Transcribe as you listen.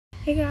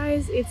Hey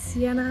guys, it's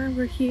Sienna.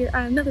 We're here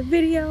on another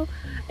video,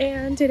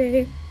 and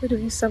today we're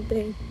doing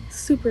something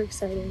super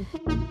exciting.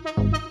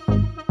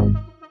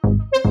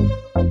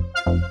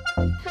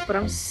 But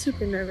I'm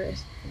super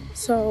nervous.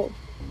 So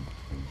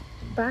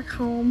back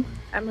home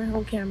at my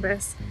home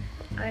campus,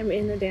 I'm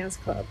in a dance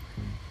club,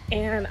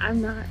 and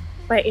I'm not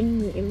by any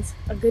means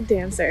a good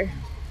dancer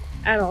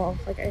at all.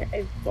 Like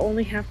I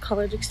only have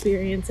college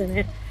experience in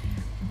it,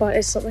 but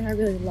it's something I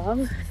really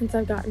love. Since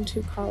I've gotten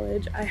to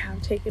college, I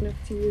have taken a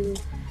few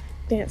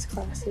dance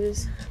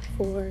classes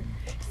for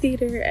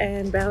theater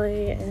and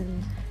ballet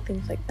and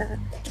things like that.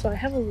 So I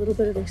have a little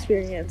bit of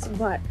experience,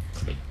 but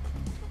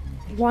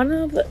one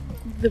of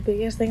the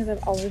biggest things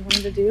I've always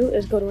wanted to do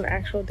is go to an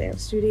actual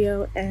dance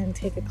studio and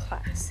take a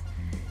class.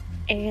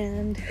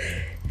 And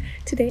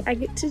today I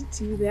get to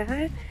do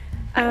that.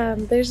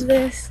 There's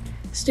this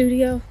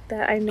studio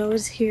that I know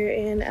is here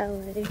in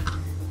LA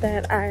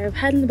that I've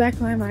had in the back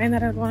of my mind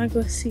that I'd want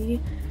to go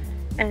see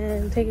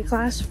and take a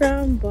class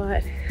from,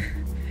 but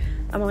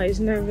I'm always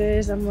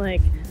nervous. I'm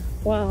like,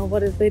 well,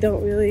 what if they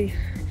don't really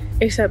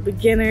accept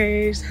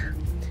beginners?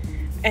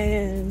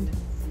 And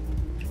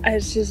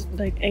it's just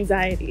like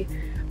anxiety.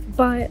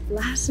 But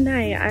last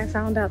night I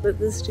found out that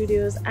this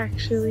studio is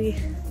actually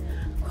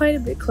quite a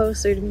bit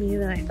closer to me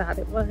than I thought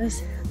it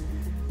was.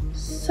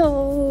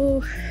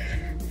 So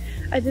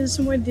I did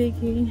some more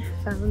digging,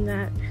 found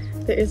that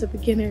there is a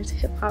beginner's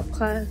hip-hop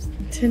class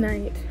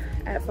tonight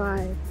at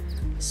 5.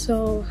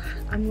 So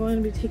I'm going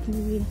to be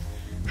taking the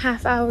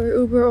half-hour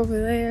Uber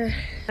over there.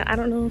 I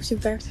don't know if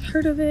you've ever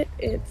heard of it.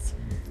 It's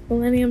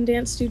Millennium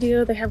Dance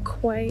Studio. They have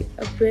quite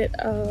a bit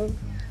of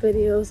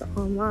videos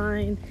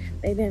online.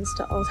 They dance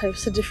to all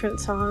types of different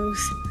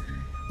songs,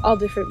 all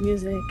different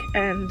music,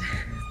 and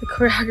the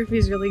choreography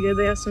is really good.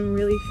 They have some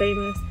really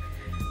famous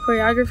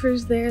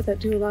choreographers there that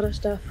do a lot of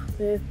stuff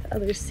with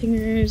other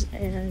singers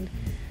and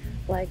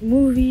like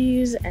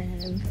movies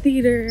and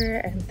theater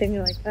and things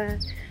like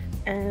that.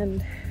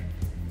 And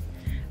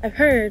I've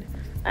heard,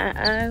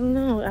 I don't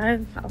know,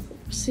 I'll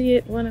see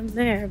it when I'm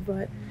there,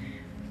 but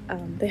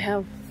they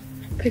have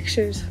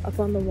pictures up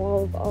on the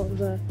wall of all of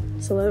the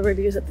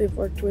celebrities that they've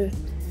worked with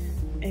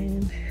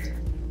and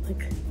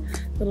like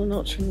little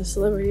notes from the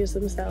celebrities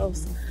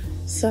themselves.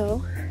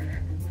 So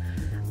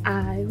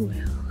I will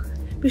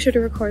be sure to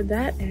record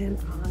that and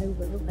I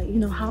will let you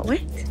know how it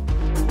went.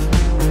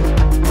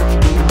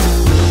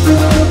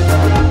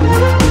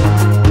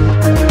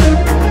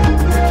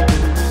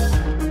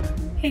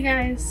 Hey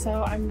guys,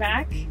 so I'm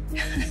back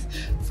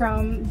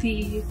from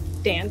the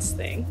dance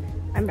thing.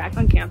 I'm back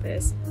on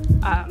campus.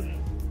 I'm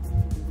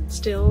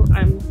still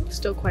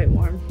quite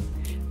warm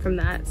from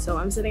that, so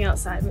I'm sitting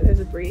outside where there's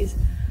a breeze.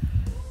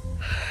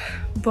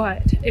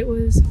 But it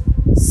was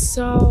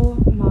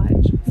so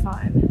much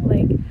fun.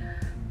 Like,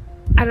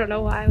 I don't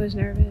know why I was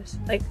nervous.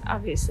 Like,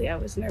 obviously I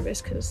was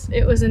nervous because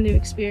it was a new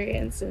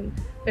experience and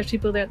there's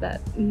people there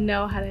that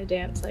know how to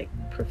dance like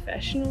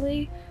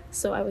professionally,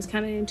 so I was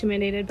kind of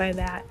intimidated by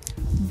that.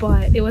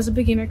 But it was a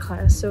beginner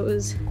class, so it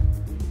was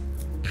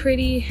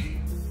pretty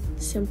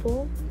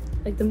simple.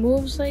 Like the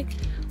moves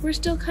were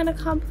still kind of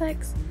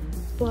complex,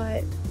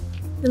 but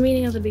the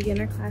meaning of the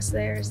beginner class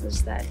there is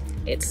just that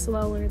it's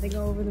slower, they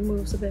go over the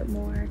moves a bit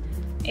more.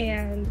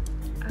 And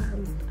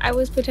I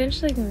was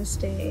potentially gonna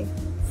stay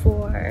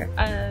for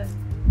a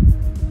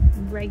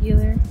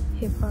regular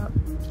hip-hop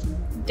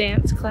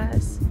dance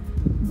class,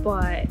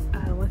 but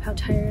with how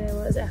tired I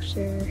was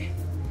after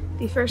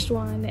the first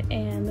one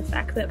and the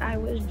fact that I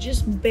was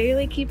just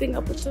barely keeping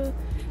up with the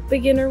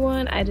beginner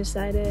one, I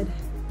decided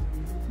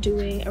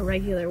doing a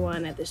regular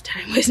one at this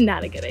time was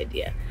not a good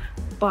idea.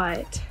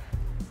 But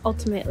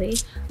ultimately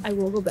I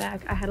will go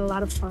back. I had a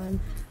lot of fun.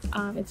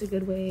 It's a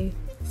good way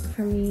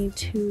for me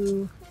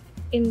to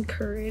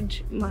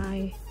encourage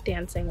my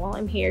dancing while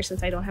I'm here,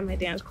 since I don't have my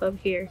dance club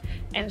here,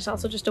 and it's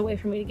also just a way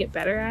for me to get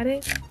better at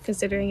it,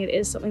 considering it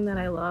is something that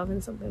I love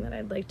and something that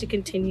I'd like to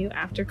continue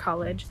after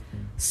college.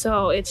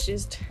 So it's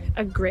just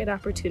a great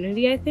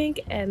opportunity, I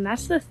think. And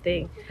that's the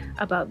thing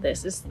about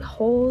this the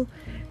whole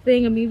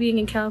thing of me being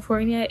in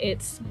California,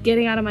 it's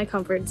getting out of my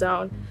comfort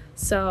zone.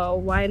 So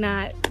why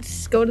not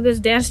just go to this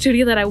dance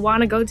studio that I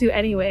want to go to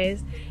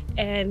anyways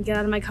and get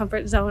out of my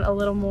comfort zone a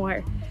little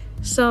more.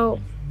 So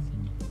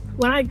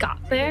when I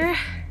got there,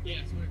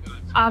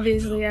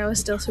 obviously I was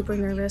still super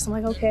nervous. I'm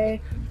like, okay,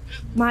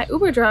 my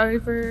Uber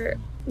driver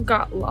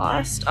got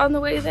lost on the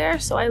way there,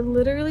 so I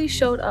literally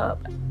showed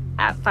up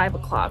at 5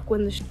 o'clock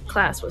when the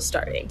class was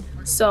starting.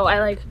 So I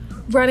like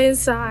run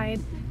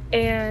inside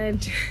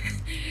and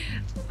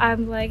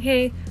I'm like,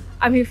 hey,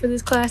 I'm here for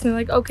this class, and they're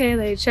like, okay.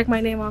 They check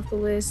my name off the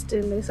list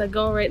and they said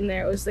go right in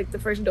there. It was like the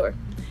first door,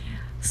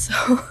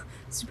 so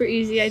super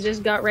easy. I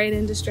just got right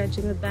into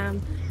stretching with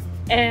them,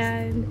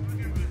 and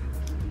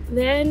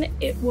then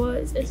it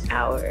was an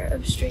hour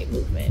of straight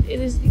movement.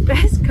 It is the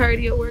best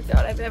cardio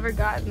workout I've ever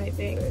gotten, I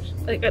think.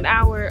 Like an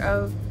hour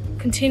of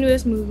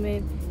continuous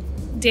movement,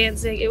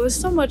 dancing. It was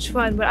so much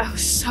fun, but I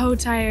was so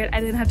tired. I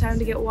didn't have time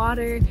to get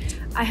water.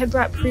 I had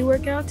brought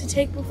pre-workout to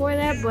take before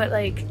that, but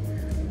like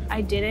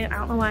I didn't. I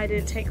don't know why I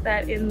didn't take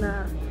that in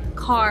the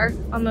car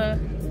in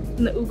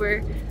the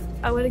Uber,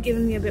 I would have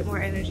given me a bit more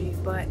energy,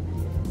 but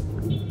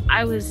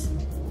I was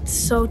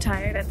so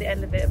tired at the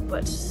end of it,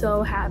 but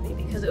so happy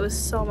because it was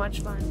so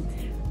much fun.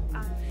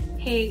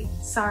 Hey,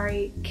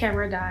 sorry,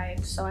 camera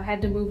died, so I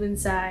had to move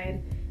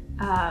inside,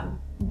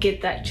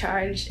 get that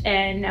charged,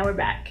 and now we're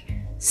back.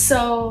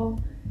 So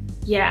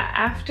yeah,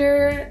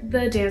 after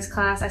the dance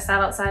class, I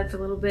sat outside for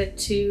a little bit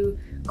to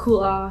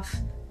cool off,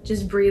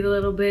 just breathe a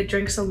little bit,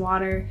 drink some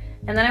water,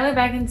 and then I went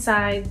back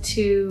inside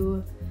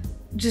to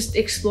just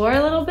explore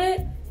a little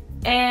bit.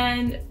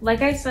 And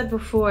like I said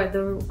before,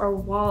 our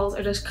walls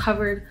are just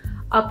covered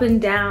up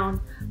and down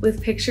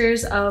with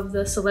pictures of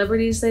the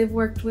celebrities they've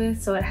worked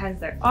with. So it has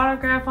their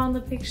autograph on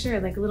the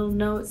picture, like a little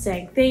note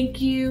saying thank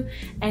you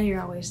and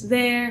you're always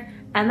there.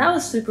 And that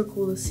was super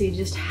cool to see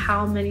just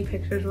how many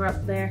pictures were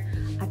up there.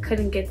 I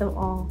couldn't get them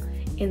all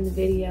in the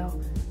video,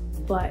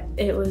 but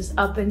it was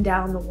up and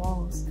down the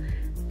walls.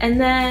 And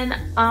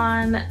then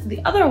on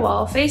the other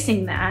wall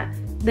facing that,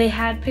 they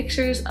had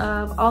pictures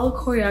of all the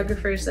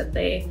choreographers that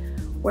they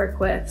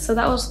work with. So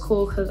that was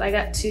cool because I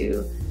got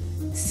to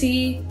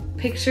see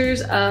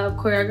pictures of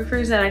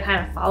choreographers that I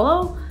kind of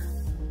follow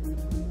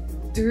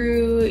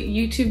through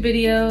YouTube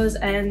videos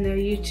and their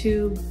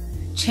YouTube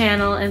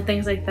channel and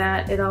things like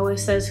that. It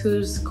always says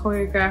who's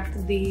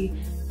choreographed the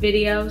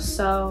video,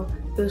 so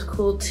it was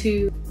cool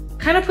to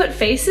kind of put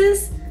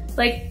faces,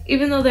 like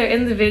even though they're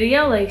in the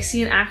video, like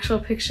see an actual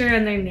picture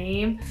and their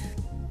name.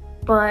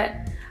 But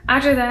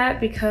after that,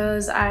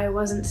 because I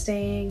wasn't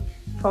staying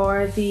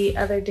for the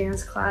other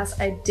dance class,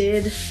 I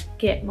did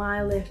get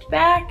my lift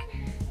back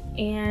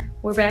and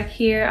we're back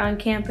here on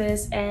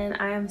campus, and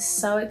I am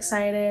so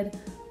excited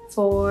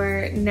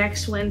for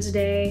next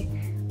Wednesday,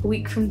 a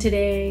week from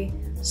today,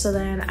 so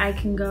then I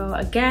can go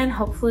again.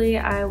 Hopefully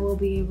I will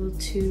be able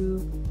to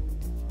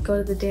go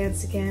to the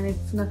dance again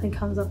if nothing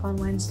comes up on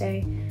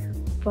Wednesday.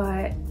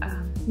 But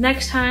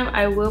next time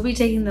I will be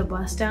taking the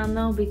bus down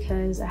though,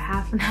 because a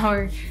half an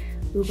hour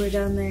Uber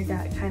down there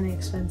got kind of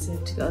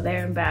expensive to go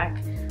there and back.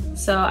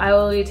 So I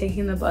will be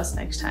taking the bus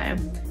next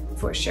time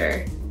for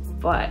sure.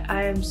 But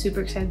I am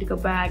super excited to go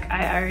back.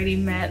 I already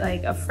met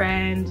like a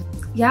friend.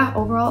 Yeah,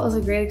 overall it was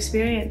a great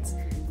experience.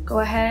 Go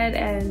ahead,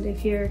 and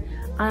if you're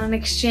on an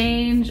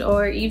exchange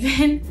or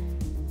even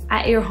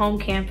at your home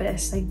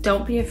campus, like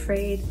don't be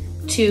afraid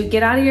to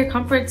get out of your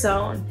comfort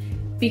zone,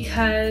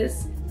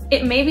 because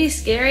it may be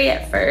scary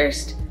at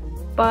first,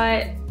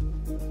 but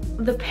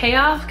the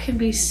payoff can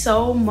be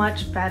so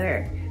much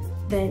better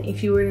than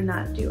if you were to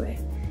not do it.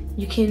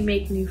 You can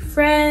make new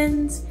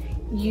friends,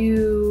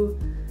 you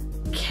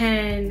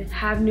can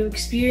have new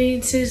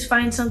experiences,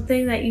 find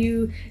something that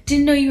you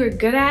didn't know you were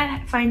good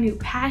at, find new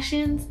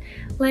passions.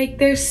 Like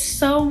there's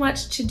so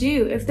much to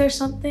do. If there's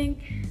something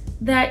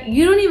that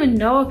you don't even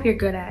know if you're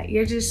good at,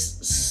 you're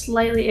just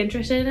slightly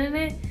interested in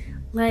it,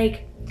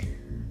 like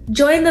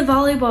join the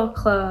volleyball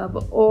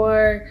club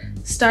or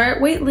start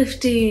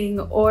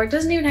weightlifting, or it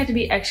doesn't even have to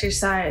be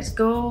exercise.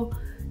 Go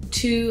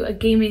to a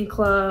gaming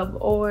club,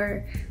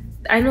 or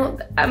I know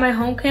at my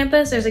home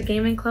campus there's a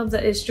gaming club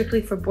that is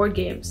strictly for board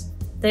games.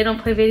 They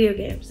don't play video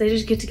games. They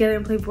just get together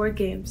and play board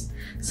games.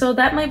 So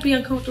that might be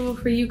uncomfortable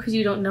for you because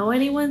you don't know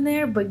anyone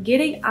there, but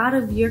getting out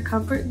of your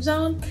comfort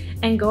zone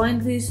and going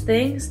to these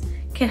things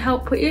can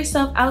help put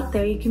yourself out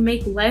there. You can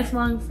make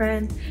lifelong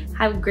friends,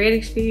 have great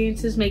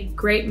experiences, make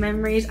great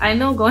memories. I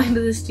know going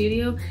to the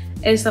studio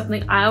is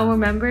something I'll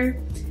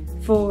remember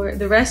for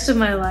the rest of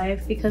my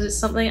life because it's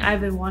something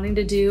I've been wanting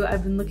to do.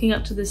 I've been looking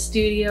up to the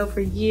studio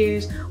for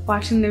years,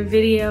 watching their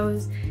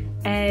videos,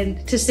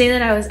 and to say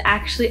that I was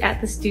actually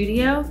at the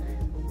studio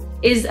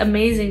is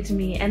amazing to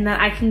me, and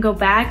that I can go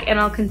back, and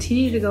I'll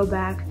continue to go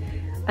back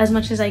as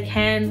much as I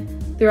can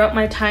throughout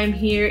my time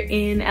here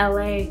in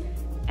LA.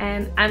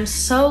 And I'm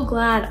so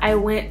glad I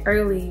went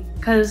early,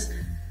 because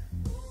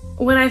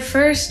when I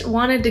first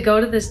wanted to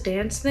go to this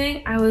dance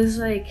thing, I was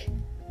like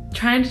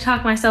trying to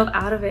talk myself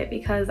out of it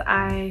because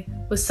I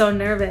was so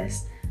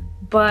nervous.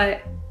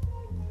 But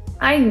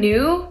I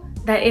knew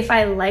that if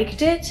I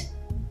liked it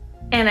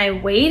and I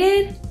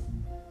waited,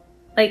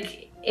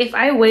 like if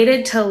I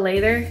waited till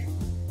later,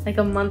 like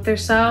a month or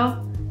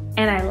so,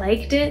 and I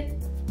liked it,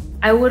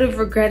 I would have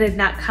regretted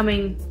not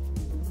coming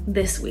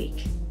this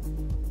week.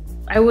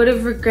 I would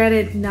have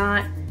regretted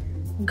not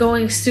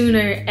going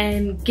sooner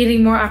and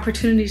getting more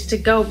opportunities to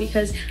go,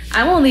 because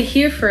I'm only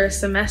here for a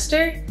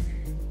semester,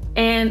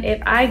 and if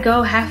I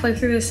go halfway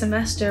through the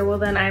semester, well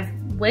then I've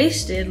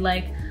wasted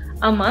like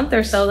a month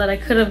or so that I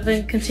could have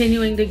been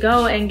continuing to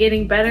go and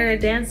getting better at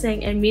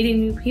dancing and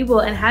meeting new people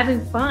and having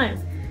fun.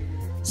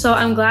 So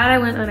I'm glad I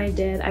went when I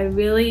did. I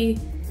really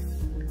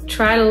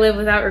try to live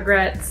without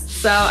regrets.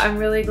 So I'm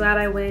really glad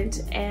I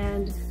went,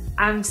 and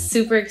I'm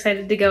super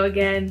excited to go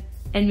again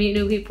and meet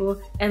new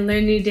people and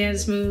learn new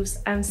dance moves.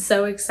 I'm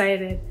so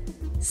excited.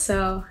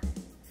 So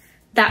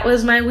that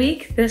was my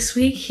week this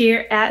week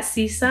here at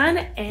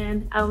CSUN,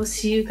 and I will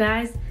see you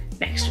guys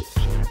next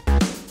week.